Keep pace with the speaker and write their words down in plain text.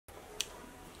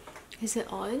Is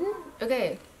it on?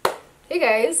 Okay. Hey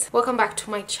guys, welcome back to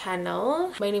my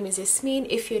channel. My name is Yasmin.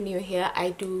 If you're new here,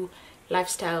 I do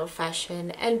lifestyle,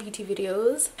 fashion and beauty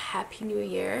videos. Happy New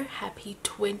Year. Happy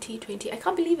 2020. I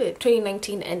can't believe it.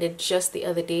 2019 ended just the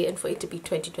other day, and for it to be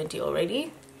 2020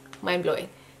 already, mind-blowing.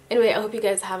 Anyway, I hope you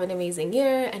guys have an amazing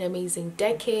year, an amazing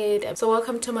decade. So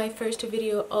welcome to my first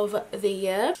video of the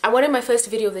year. I wanted my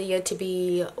first video of the year to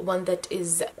be one that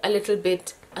is a little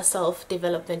bit a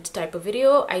self-development type of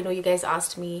video. I know you guys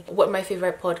asked me what my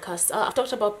favorite podcasts are. I've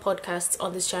talked about podcasts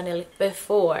on this channel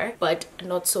before, but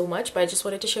not so much. But I just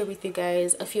wanted to share with you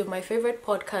guys a few of my favorite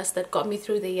podcasts that got me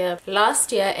through the year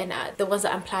last year, and the ones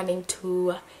that I'm planning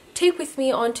to take with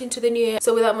me on into the new year.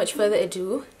 So without much further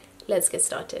ado, let's get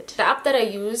started. The app that I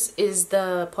use is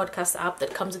the podcast app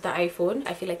that comes with the iPhone.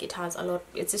 I feel like it has a lot,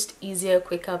 it's just easier,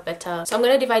 quicker, better. So I'm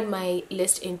going to divide my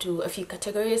list into a few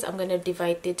categories. I'm going to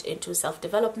divide it into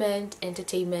self-development,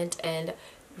 entertainment, and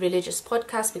religious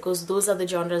podcasts, because those are the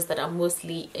genres that I'm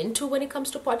mostly into when it comes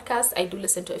to podcasts. I do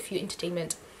listen to a few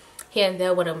entertainment here and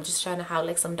there when I'm just trying to have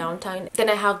like some downtime. Then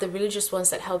I have the religious ones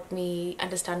that help me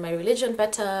understand my religion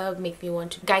better, make me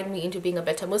want to guide me into being a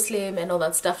better Muslim and all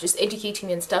that stuff, just educating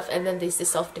me and stuff. And then there's the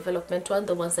self-development one,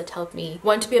 the ones that help me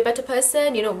want to be a better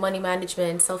person, you know, money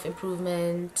management,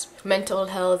 self-improvement, mental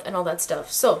health and all that stuff.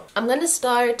 So I'm gonna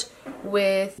start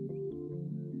with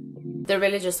the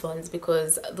religious ones,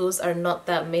 because those are not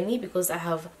that many, because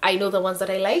I know the ones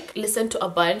that I like, listen to a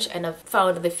bunch, and I've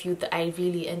found the few that I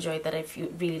really enjoyed, that I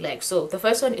really like. So the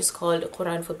first one is called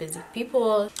Quran for Busy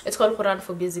People. It's called Quran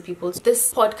for Busy People.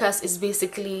 This podcast is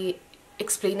basically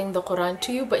explaining the Quran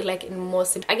to you, but like in more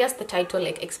simple, I guess the title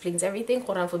like explains everything.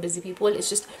 Quran for Busy People,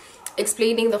 it's just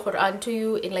explaining the Quran to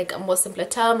you in like a more simpler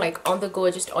term, like on the go,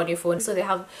 just on your phone. So they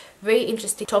have very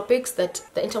interesting topics that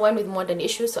intertwine with modern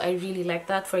issues, so I really like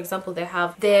that. For example, they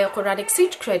have their Quranic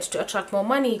secret to attract more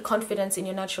money, confidence in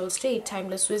your natural state,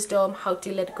 timeless wisdom, how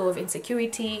to let go of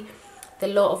insecurity, the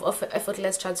law of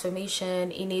effortless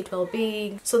transformation, innate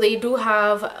well-being. So they do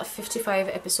have 55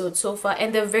 episodes so far,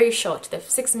 and they're very short. They're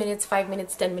 6 minutes, 5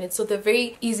 minutes, 10 minutes. So they're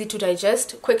very easy to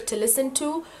digest, quick to listen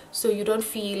to, so you don't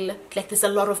feel like there's a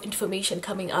lot of information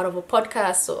coming out of a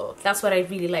podcast. So that's what I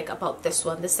really like about this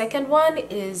one. The second one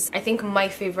is, I think, my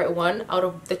favorite one out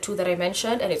of the two that I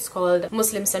mentioned, and it's called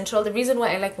Muslim Central. The reason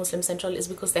why I like Muslim Central is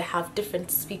because they have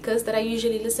different speakers that I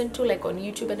usually listen to, like on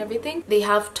YouTube and everything. They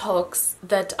have talks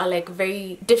that are like very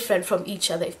different from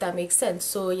each other, if that makes sense.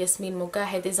 So Yasmin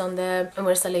Mogahed is on there,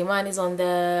 Umar Sulaiman is on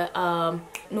there,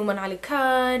 Numan Ali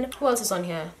Khan, who else is on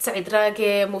here? Saeed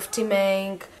Rage, Mufti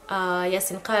Meng,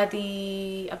 Yasin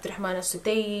Qadi, Abdurrahman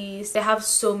As-Sudais. They have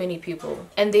so many people,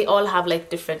 and they all have like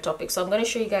different topics. So I'm going to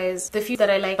show you guys the few that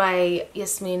I like by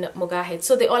Yasmin Mogahed.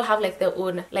 So they all have like their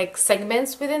own like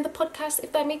segments within the podcast,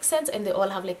 if that makes sense, and they all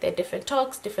have like their different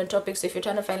talks, different topics. So if you're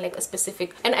trying to find like a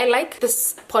specific, and I like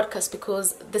this podcast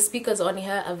because the speakers on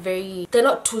here are they're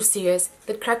not too serious.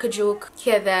 They crack a joke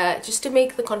here, there, just to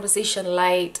make the conversation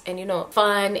light and, you know,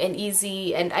 fun and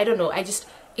easy. And I don't know,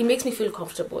 it makes me feel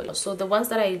comfortable. So the ones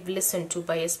that I've listened to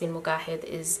by Yasmin Mogahed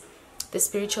is The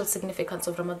Spiritual Significance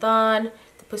of Ramadan,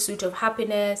 The Pursuit of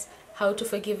Happiness, How to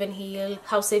Forgive and Heal,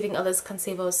 How Saving Others Can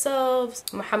Save Ourselves,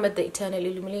 Muhammad the Eternal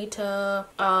Illuminator,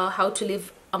 How to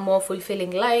Live a More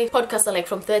Fulfilling Life. Podcasts are like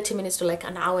from 30 minutes to like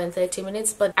an hour and 30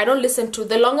 minutes, but I don't listen to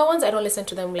the longer ones. I don't listen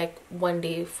to them like one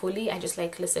day fully. I just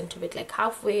like listen to it like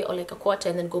halfway or like a quarter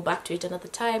and then go back to it another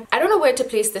time. I don't know where to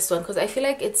place this one, because I feel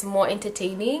like it's more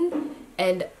entertaining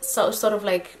and sort of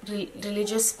like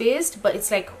religious based, but it's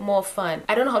like more fun.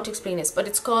 I don't know how to explain this, but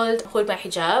it's called Hold My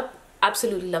Hijab.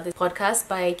 Absolutely love this podcast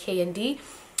by K&D.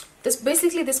 This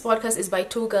podcast is by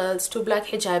two girls, two black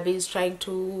hijabis, trying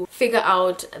to figure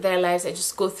out their lives and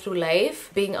just go through life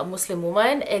being a Muslim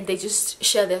woman, and they just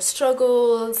share their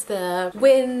struggles, their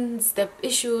wins, their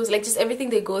issues, like just everything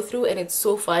they go through, and it's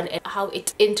so fun and how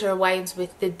it intertwines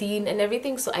with the deen and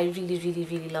everything. So I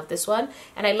really love this one,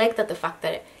 and I like that the fact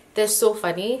that they're so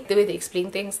funny, the way they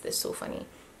explain things, they're so funny.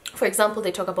 For example,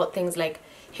 they talk about things like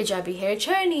hijabi hair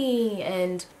journey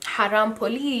and haram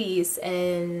police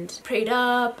and prayed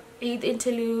up, Eid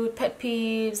interlude, pet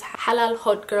peeves, halal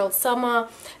hot girl summer.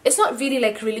 It's not really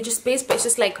like religious based, but it's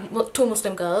just like two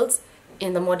Muslim girls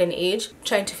in the modern age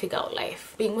trying to figure out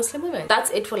life being Muslim women. That's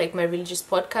it for like my religious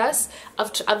podcasts.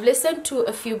 I've listened to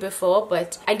a few before,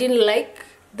 but I didn't like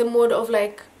the mode of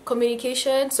like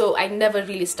communication, so I never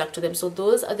really stuck to them. So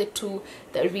those are the two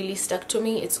that really stuck to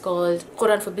me. It's called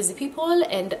Quran for Busy People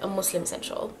and a Muslim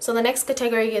Central. So the next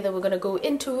category that we're gonna go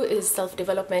into is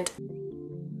self-development.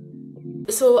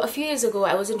 So a few years ago,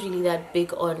 I wasn't really that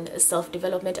big on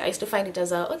self-development. I used to find it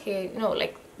as okay, you know,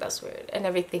 like that's weird and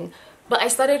everything. But I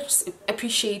started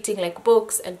appreciating like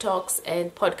books and talks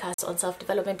and podcasts on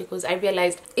self-development because I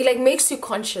realized it like makes you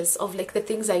conscious of like the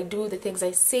things I do, the things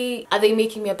I say. Are they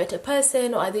making me a better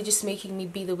person, or are they just making me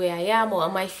be the way I am, or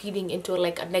am I feeding into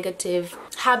like a negative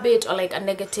habit or like a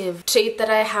negative trait that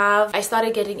I have? I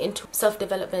started getting into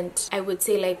self-development, I would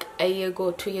say like a year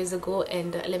ago, 2 years ago,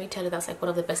 and let me tell you, that's like one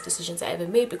of the best decisions I ever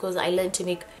made because I learned to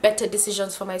make better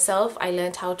decisions for myself. I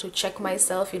learned how to check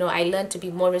myself, you know, I learned to be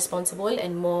more responsible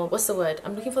and more, what's the word?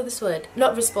 I'm looking for this word.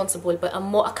 Not responsible, but I'm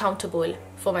more accountable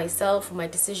for myself, for my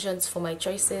decisions, for my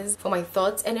choices, for my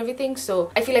thoughts and everything.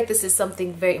 So I feel like this is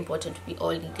something very important we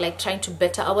all need, like trying to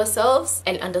better ourselves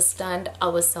and understand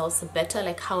ourselves better,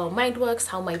 like how our mind works,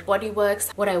 how my body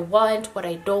works, what I want, what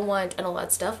I don't want, and all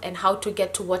that stuff, and how to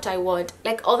get to what I want,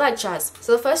 like all that jazz.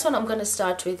 So the first one I'm gonna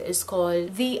start with is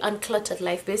called The Uncluttered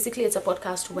Life. Basically it's a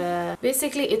podcast where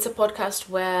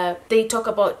they talk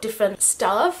about different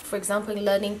stuff. For example,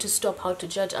 learning to stop how to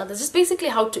judge others, just basically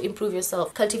how to improve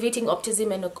yourself, cultivating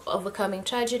optimism and overcoming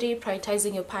tragedy,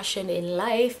 prioritizing your passion in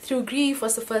life, through grief,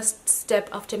 what's the first step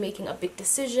after making a big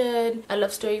decision, a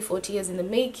love story 40 years in the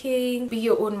making, be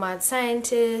your own mad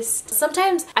scientist.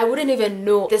 Sometimes I wouldn't even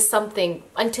know there's something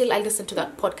until I listen to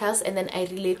that podcast and then I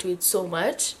relate to it so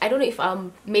much. I don't know if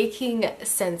I'm making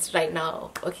sense right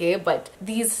now, okay, but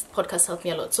these podcasts help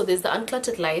me a lot. So there's The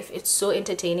Uncluttered Life. It's so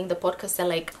entertaining. The podcasts are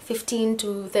like 15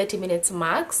 to 30 minutes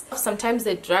max. Sometimes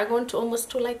they drag on to almost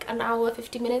to like an hour,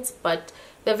 50 minutes, but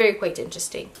they're very quite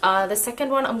interesting. The second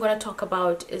one I'm going to talk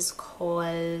about is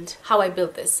called How I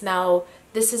Built This. Now,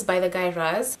 this is by the guy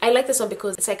Raz. I like this one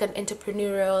because it's like an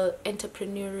entrepreneurial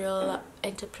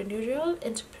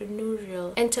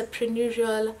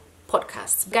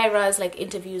podcasts. Guy Raz like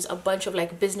interviews a bunch of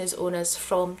like business owners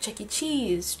from Chuck E.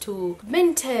 Cheese to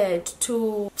Minted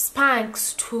to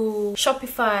Spanx to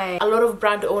Shopify. A lot of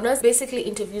brand owners, basically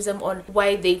interviews them on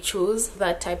why they chose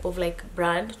that type of like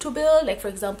brand to build. Like for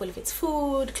example, if it's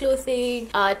food, clothing,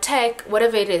 tech,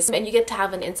 whatever it is. And you get to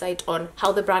have an insight on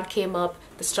how the brand came up,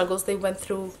 the struggles they went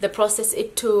through, the process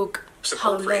it took,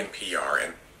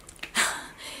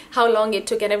 how long it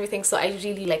took and everything. So I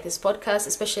really like this podcast,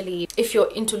 especially if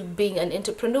you're into being an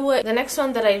entrepreneur. The next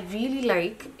one that I really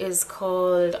like is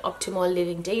called Optimal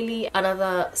Living Daily,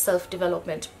 another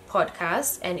self-development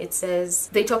podcast, and it says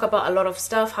they talk about a lot of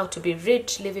stuff: how to be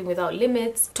rich, living without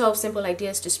limits, 12 simple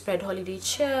ideas to spread holiday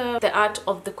cheer, the art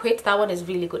of the quit. That one is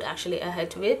really good actually. I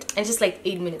heard to it, and just like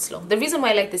 8 minutes long. The reason why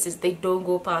I like this is they don't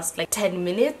go past like 10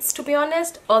 minutes, to be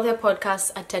honest. All their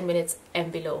podcasts are 10 minutes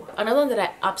and below. Another one that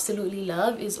I absolutely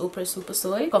love is Oprah Super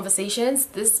Soul Conversations.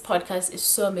 This podcast is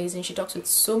so amazing. She talks with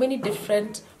so many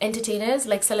different entertainers,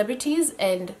 like celebrities,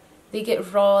 and they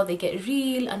get raw, they get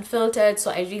real, unfiltered.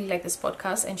 So I really like this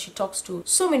podcast, and she talks to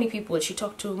so many people. She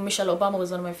talked to Michelle Obama,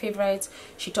 was one of my favorites.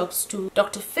 She talks to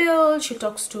Dr. Phil, she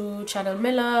talks to Chanel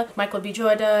Miller, Michael B.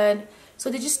 Jordan. So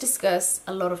they just discuss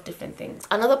a lot of different things.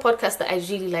 Another podcast that I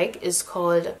really like is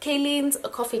called Kalyn's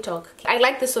Coffee Talk. I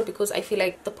like this one because I feel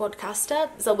like the podcaster,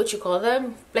 is that what you call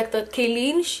them? Like the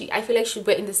Kalyn, I feel like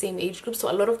we're in the same age group. So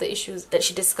a lot of the issues that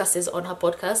she discusses on her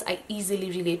podcast, I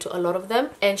easily relate to a lot of them.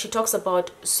 And she talks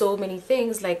about so many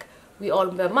things, like we all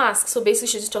wear masks. So basically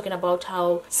she's just talking about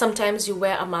how sometimes you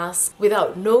wear a mask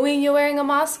without knowing you're wearing a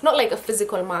mask. Not like a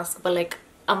physical mask, but like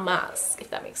a mask, if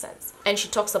that makes sense. And she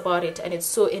talks about it, and it's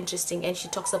so interesting. And she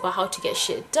talks about how to get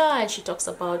shit done. She talks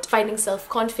about finding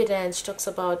self-confidence. She talks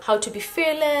about how to be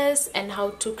fearless and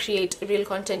how to create real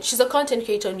content. She's a content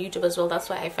creator on YouTube as well. That's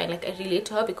why I find like I relate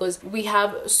to her, because we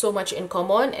have so much in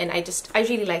common, and I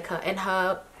really like her. And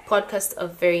her podcasts are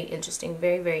very interesting,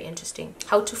 very, very interesting.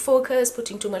 How to focus,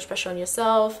 putting too much pressure on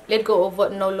yourself, let go of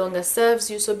what no longer serves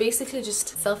you. So basically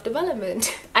just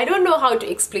self-development. I don't know how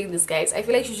to explain this, guys. I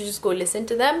feel like you should just go listen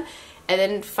to them and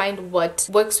then find what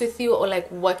works with you, or like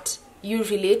what you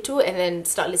relate to, and then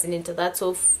start listening to that.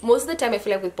 So most of the time I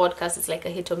feel like with podcasts it's like a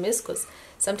hit or miss, because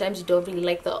sometimes you don't really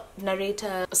like the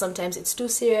narrator, sometimes it's too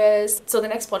serious. So the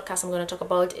next podcast I'm going to talk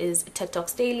about is TED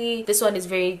Talks Daily. This one is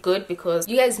very good because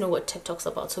you guys know what TED Talks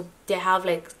about. So they have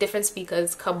like different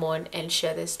speakers come on and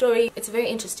share their story. It's very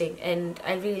interesting, and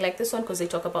I really like this one because they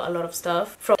talk about a lot of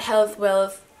stuff from health,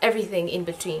 wealth, everything in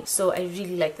between. So I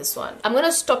really like this one. I'm going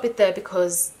to stop it there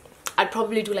because I'd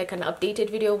probably do like an updated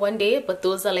video one day, but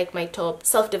those are like my top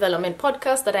self-development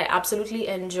podcasts that I absolutely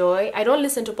enjoy. I don't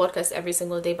listen to podcasts every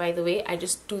single day, by the way. I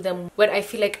just do them when I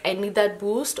feel like I need that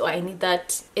boost or I need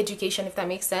that education, if that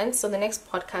makes sense. So the next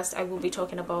podcast I will be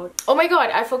talking about, oh my god,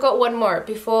 I forgot one more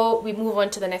before we move on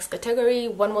to the next category.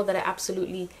 One more that I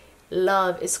absolutely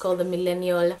love is called the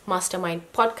Millennial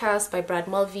Mastermind podcast by Brad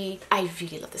Mulvey. I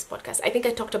really love this podcast. I think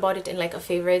I talked about it in like a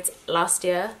favorites last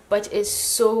year, but it's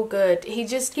so good.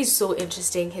 He's so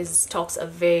interesting. His talks are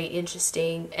very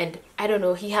interesting, and I don't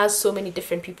know, he has so many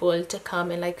different people to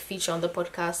come and like feature on the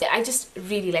podcast. I just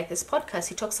really like this podcast.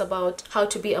 He talks about how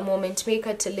to be a moment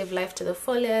maker, to live life to the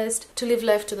fullest,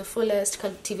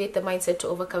 cultivate the mindset to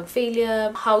overcome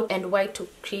failure, how and why to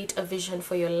create a vision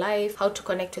for your life, how to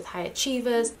connect with high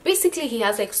achievers. Basically, he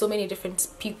has like so many different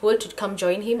people to come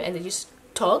join him and they just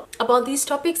talk about these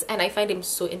topics, and I find him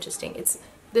so interesting. This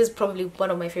is probably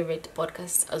one of my favorite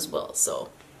podcasts as well. So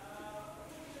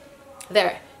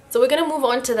there. So we're gonna move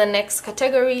on to the next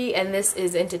category, and this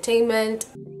is entertainment.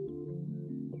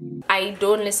 I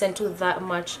don't listen to that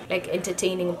much like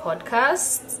entertaining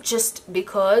podcasts just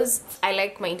because I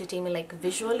like my entertainment like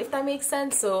visual, if that makes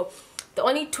sense. So the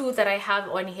only two that I have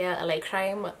on here are like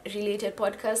crime related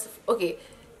podcasts. Okay,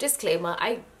 disclaimer,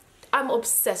 I'm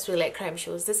obsessed with like crime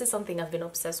shows. This is something I've been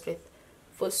obsessed with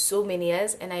for so many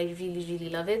years, and I really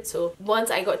love it. So once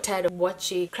I got tired of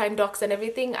watching crime docs and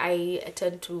everything, I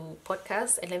turned to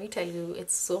podcasts, and let me tell you,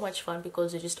 it's so much fun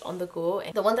because you're just on the go.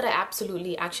 And the one that I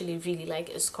absolutely actually really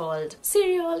like is called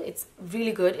Serial. It's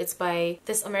really good. It's by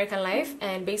This American Life,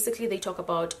 and basically they talk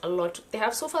about a lot. They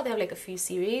have like a few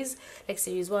series, like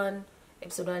series 1,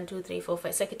 episode 1, 2, 3, 4, 5.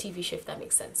 It's like a TV show, if that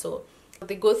makes sense. So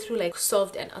they go through like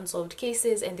solved and unsolved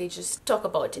cases, and they just talk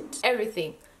about it,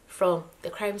 everything from the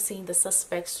crime scene, the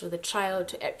suspects, to the trial,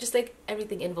 to just like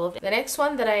everything involved. The next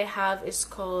one that I have is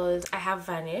called I Have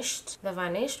Vanished. The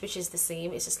Vanished, which is the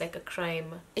same. It's just like a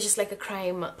crime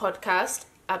podcast.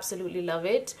 Absolutely love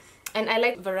it. And I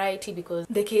like variety because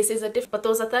the cases are different. But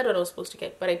those are third one I was supposed to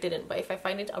get, but I didn't. But if I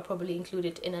find it, I'll probably include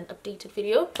it in an updated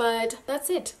video. But that's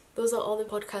it. Those are all the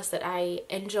podcasts that I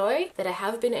enjoy, that I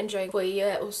have been enjoying for a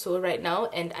year or so right now,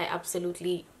 and I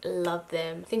absolutely love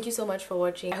them. Thank you so much for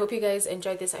watching. I hope you guys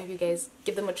enjoyed this. I hope you guys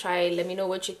give them a try. Let me know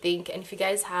what you think, and if you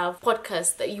guys have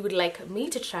podcasts that you would like me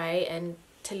to try and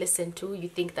to listen to, you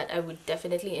think that I would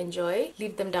definitely enjoy,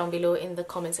 leave them down below in the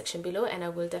comment section below, and I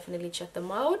will definitely check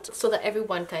them out so that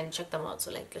everyone can check them out.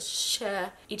 So like, let's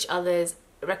share each other's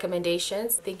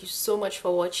recommendations. Thank you so much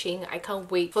for watching. I can't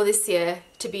wait for this year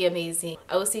to be amazing.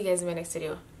 I will see you guys in my next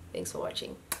video. Thanks for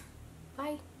watching.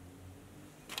 Bye.